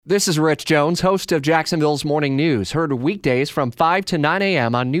This is Rich Jones, host of Jacksonville's Morning News, heard weekdays from 5 to 9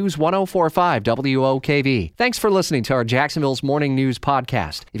 a.m. on News 104.5 WOKV. Thanks for listening to our Jacksonville's Morning News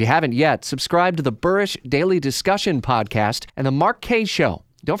podcast. If you haven't yet, subscribe to the Burrish Daily Discussion podcast and the Mark Kaye Show.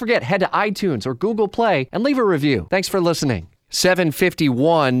 Don't forget, head to iTunes or Google Play and leave a review. Thanks for listening.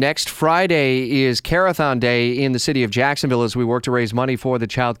 7:51. Next Friday is Carathon Day in the city of Jacksonville as we work to raise money for the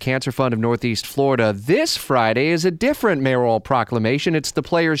Child Cancer Fund of Northeast Florida. This Friday is a different mayoral proclamation. It's the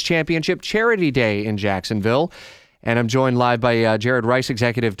Players Championship Charity Day in Jacksonville. And I'm joined live by Jared Rice,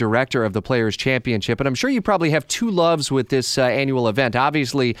 Executive Director of the Players Championship. And I'm sure you probably have two loves with this annual event.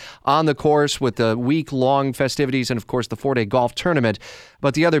 Obviously, on the course with the week-long festivities and, of course, the 4-day golf tournament.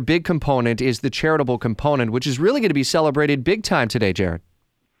 But the other big component is the charitable component, which is really going to be celebrated big time today, Jared.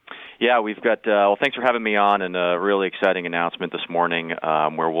 Yeah, we've got, well, thanks for having me on, and a really exciting announcement this morning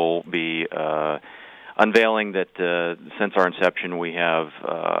where we'll be unveiling that since our inception we have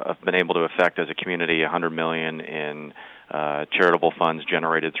been able to effect as a community $100 million in charitable funds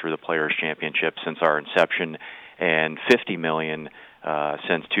generated through the Players Championship since our inception, and $50 million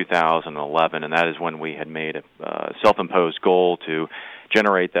since 2011, and that is when we had made a self-imposed goal to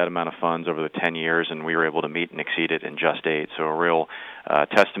generate that amount of funds over the 10 years, and we were able to meet and exceed it in just 8. So a real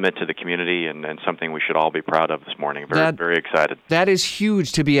testament to the community and something we should all be proud of this morning. Very excited. That is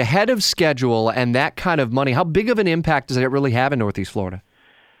huge to be ahead of schedule and that kind of money. How big of an impact does it really have in Northeast Florida?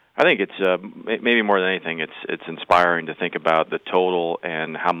 I think it's maybe more than anything, it's inspiring to think about the total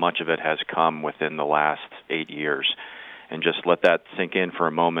and how much of it has come within the last 8 years. And just let that sink in for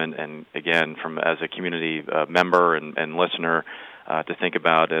a moment. And again, as a community member and listener, to think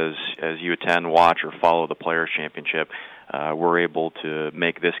about as you attend, watch, or follow the Players Championship, we're able to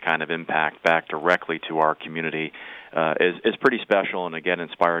make this kind of impact back directly to our community is pretty special, and again,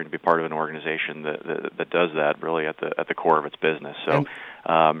 inspiring to be part of an organization that does that really at the core of its business. So,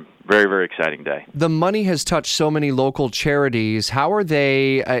 very, very exciting day. The money has touched so many local charities. How are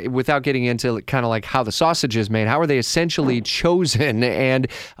they, without getting into kind of like how the sausage is made, how are they essentially chosen? And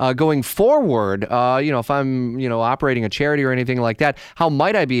going forward, if I'm operating a charity or anything like that, how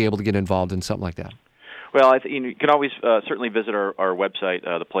might I be able to get involved in something like that? Well, you can always certainly visit our website,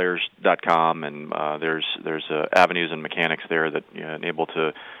 theplayers.com, and there's avenues and mechanics there that enable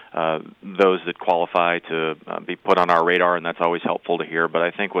to those that qualify to be put on our radar, and that's always helpful to hear. But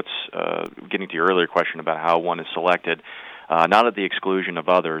I think what's getting to your earlier question about how one is selected, not at the exclusion of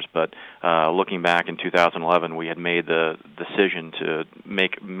others, but looking back in 2011, we had made the decision to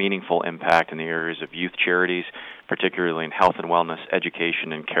make meaningful impact in the areas of youth charities, particularly in health and wellness,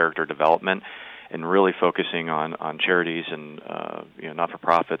 education, and character development, and really focusing on charities and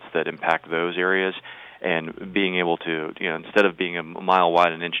not-for-profits that impact those areas, and being able to, instead of being a mile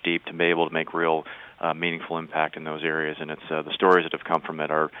wide and inch deep, to be able to make real meaningful impact in those areas. And it's the stories that have come from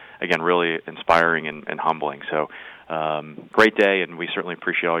it are, again, really inspiring and humbling. So great day, and we certainly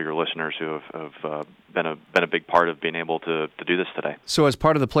appreciate all your listeners who have been a big part of being able to do this today. So as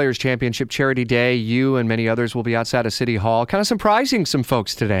part of the Players Championship Charity Day, you and many others will be outside of City Hall, kind of surprising some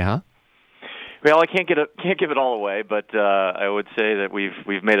folks today, huh? Well, I can't give it all away, but I would say that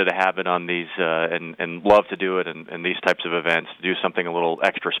we've made it a habit on these and love to do it in these types of events, to do something a little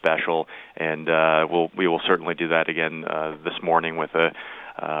extra special, and we will certainly do that again this morning with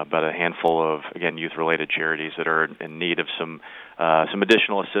about a handful of, again, youth-related charities that are in need of some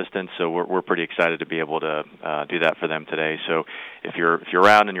additional assistance. So we're pretty excited to be able to do that for them today. So if you're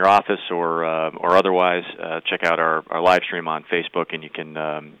around in your office or otherwise, check out our live stream on Facebook, and you can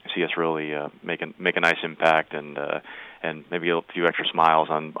see us really make a nice impact and maybe a few extra smiles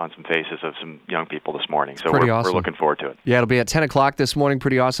on some faces of some young people this morning. So we're looking forward to it. Yeah, it'll be at 10 o'clock this morning.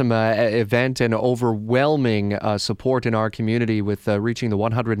 Pretty awesome event and overwhelming support in our community with reaching the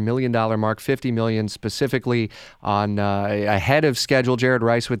 $100 million mark, $50 million specifically on ahead of schedule. Jared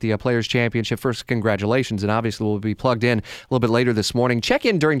Rice with the Players Championship. First, congratulations, and obviously we'll be plugged in a little bit later this morning. Check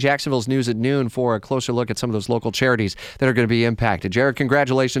in during Jacksonville's News at noon for a closer look at some of those local charities that are going to be impacted. Jared,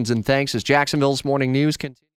 congratulations and thanks as Jacksonville's Morning News continues.